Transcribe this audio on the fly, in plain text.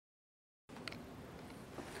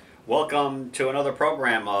Welcome to another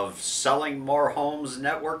program of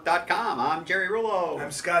SellingMoreHomesNetwork.com. I'm Jerry Rullo.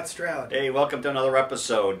 I'm Scott Stroud. Hey, welcome to another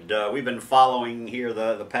episode. We've been following here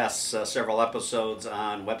the past several episodes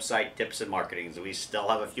on website tips and marketing. So we still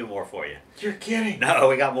have a few more for you. You're kidding. No,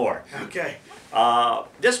 we got more. Okay.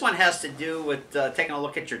 This one has to do with taking a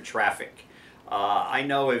look at your traffic. I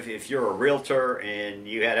know if you're a realtor and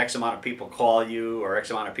you had X amount of people call you or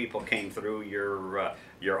X amount of people came through your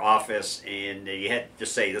office and you had,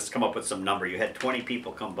 just say, let's come up with some number. You had 20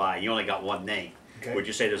 people come by, you only got one name. Okay. Would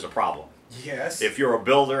you say there's a problem? Yes. If you're a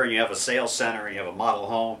builder and you have a sales center and you have a model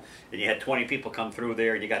home and you had 20 people come through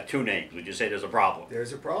there and you got two names, would you say there's a problem?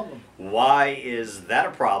 There's a problem. Why is that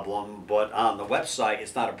a problem, but on the website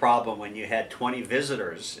it's not a problem when you had 20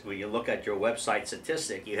 visitors? When you look at your website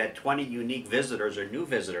statistic, you had 20 unique visitors or new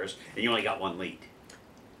visitors and you only got one lead.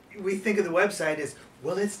 We think of the website as,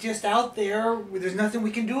 well, it's just out there. There's nothing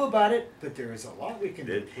we can do about it. But there is a lot we can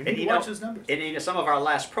do. We need to watch those numbers. In some of our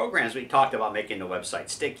last programs, we talked about making the website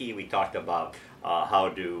sticky. We talked about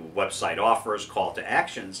how do website offers, call to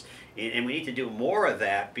actions. And we need to do more of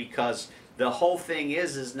that because the whole thing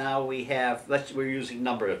is now we have, we're using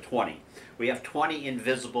number of 20. We have 20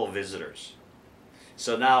 invisible visitors.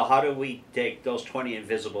 So now how do we take those 20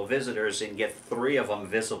 invisible visitors and get 3 of them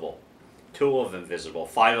visible? 2 of them visible,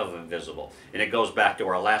 5 of them visible, and it goes back to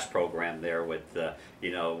our last program there with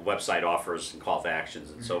website offers and call to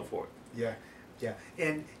actions and so forth. Yeah,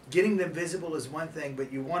 and getting them visible is one thing,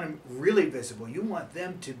 but you want them really visible. You want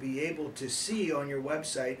them to be able to see on your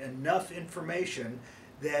website enough information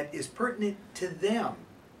that is pertinent to them,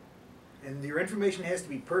 and your information has to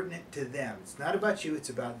be pertinent to them. It's not about you; it's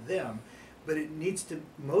about them. But it needs to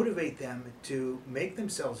motivate them to make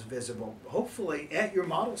themselves visible, hopefully at your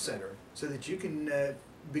model center, so that you can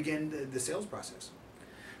begin the sales process.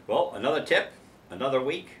 Well, another tip, another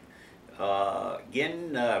week.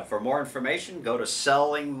 Again, for more information, go to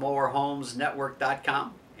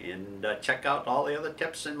SellingMoreHomesNetwork.com and check out all the other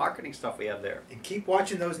tips and marketing stuff we have there. And keep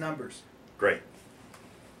watching those numbers. Great.